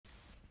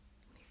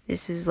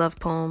This is Love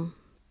Poem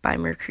by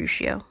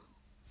Mercutio.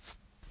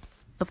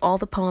 Of all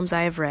the poems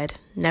I have read,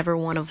 never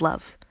one of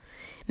love.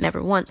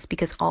 Never once,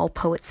 because all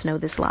poets know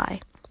this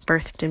lie.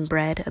 Birthed and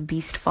bred, a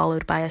beast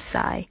followed by a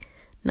sigh.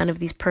 None of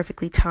these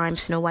perfectly timed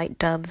snow-white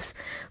doves,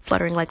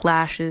 fluttering like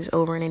lashes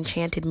over an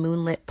enchanted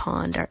moonlit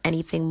pond, are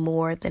anything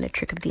more than a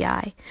trick of the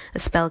eye, a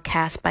spell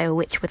cast by a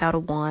witch without a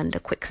wand, a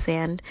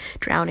quicksand,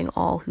 drowning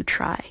all who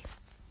try.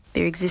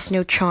 There exists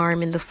no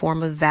charm in the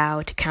form of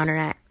vow to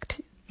counteract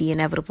the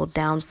inevitable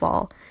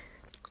downfall.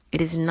 It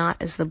is not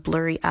as the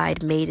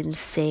blurry-eyed maidens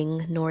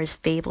sing, nor as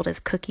fabled as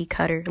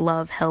cookie-cutter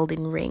love held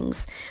in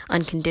rings,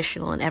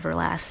 unconditional and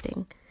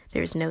everlasting.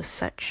 There is no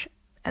such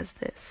as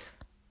this,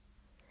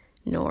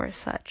 nor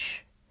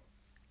such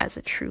as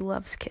a true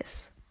love's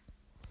kiss.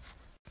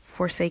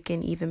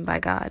 Forsaken even by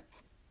God,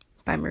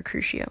 by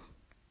Mercutio.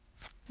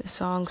 The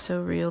song so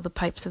real, the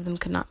pipes of them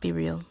could not be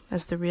real,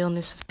 as the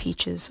realness of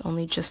peaches,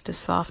 only just as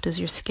soft as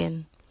your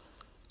skin.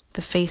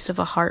 The face of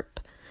a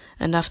harp,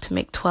 enough to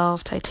make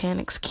 12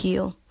 Titanics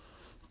keel.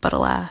 But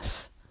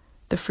alas,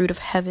 the fruit of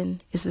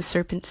heaven is the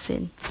serpent's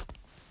sin,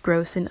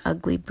 gross and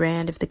ugly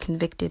brand of the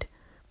convicted,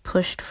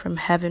 pushed from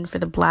heaven for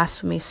the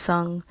blasphemy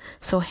sung,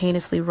 so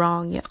heinously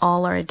wrong, yet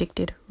all are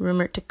addicted,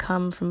 rumored to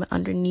come from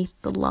underneath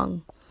the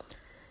lung.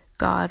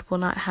 God will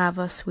not have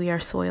us, we are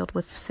soiled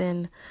with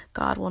sin.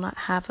 God will not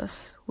have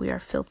us, we are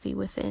filthy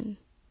within.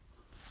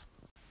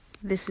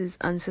 This is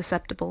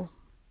Unsusceptible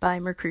by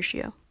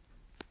Mercutio.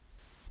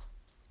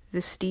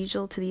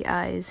 Vestigial to the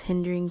eyes,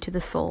 hindering to the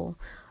soul,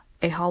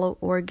 a hollow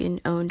organ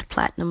owned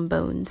platinum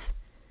bones.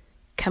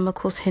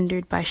 Chemicals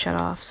hindered by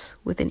shutoffs,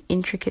 with an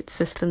intricate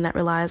system that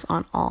relies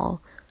on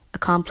all, a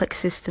complex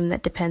system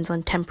that depends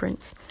on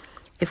temperance.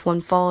 If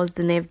one falls,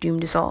 then they have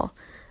doomed us all.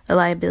 A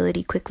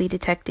liability quickly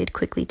detected,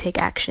 quickly take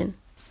action.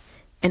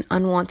 An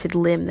unwanted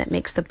limb that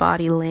makes the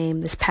body lame.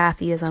 This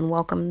pathy is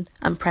unwelcome,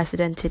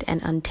 unprecedented,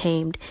 and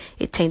untamed.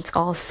 It taints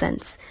all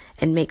sense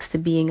and makes the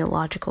being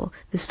illogical.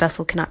 This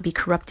vessel cannot be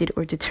corrupted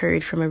or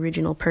deterred from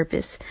original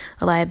purpose.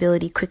 A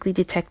liability quickly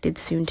detected,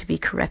 soon to be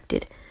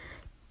corrected.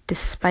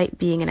 Despite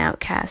being an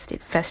outcast,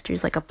 it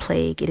festers like a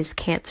plague. It is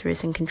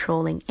cancerous and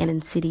controlling, an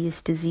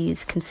insidious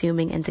disease,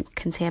 consuming and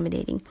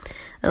contaminating.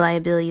 A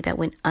liability that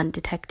went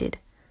undetected.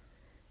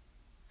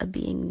 A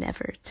being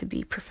never to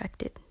be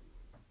perfected.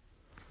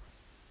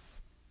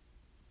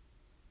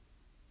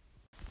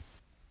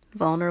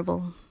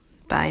 Vulnerable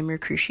by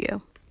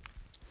Mercutio.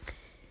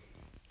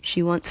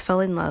 She once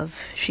fell in love,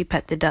 she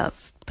pet the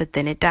dove, but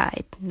then it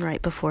died,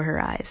 right before her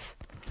eyes.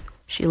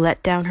 She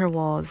let down her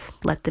walls,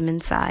 let them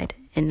inside,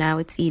 and now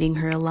it's eating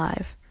her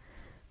alive.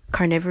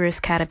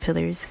 Carnivorous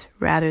caterpillars,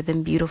 rather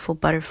than beautiful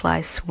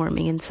butterflies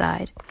swarming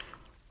inside.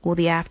 Will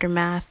the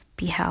aftermath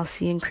be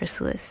halcyon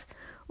chrysalis,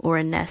 or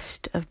a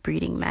nest of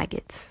breeding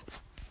maggots?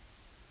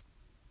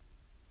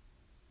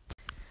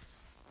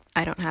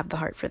 I don't have the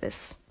heart for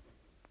this,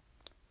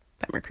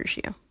 by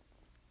Mercutio.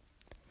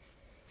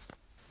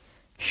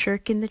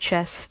 Shirk in the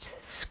chest,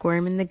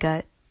 squirm in the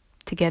gut,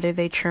 together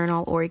they churn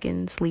all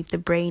organs, leave the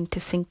brain to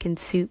sink in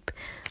soup,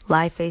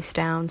 lie face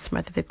down,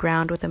 smother the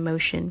ground with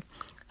emotion.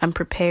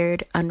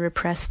 Unprepared,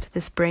 unrepressed,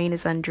 this brain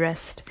is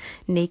undressed,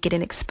 naked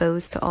and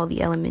exposed to all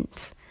the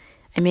elements.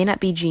 I may not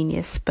be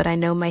genius, but I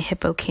know my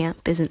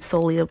hippocamp isn't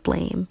solely to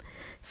blame.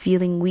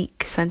 Feeling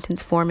weak,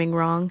 sentence forming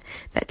wrong,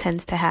 that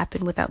tends to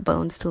happen without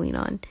bones to lean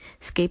on.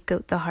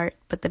 Scapegoat the heart,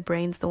 but the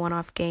brain's the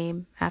one-off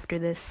game. After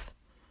this,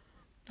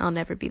 I'll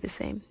never be the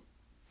same.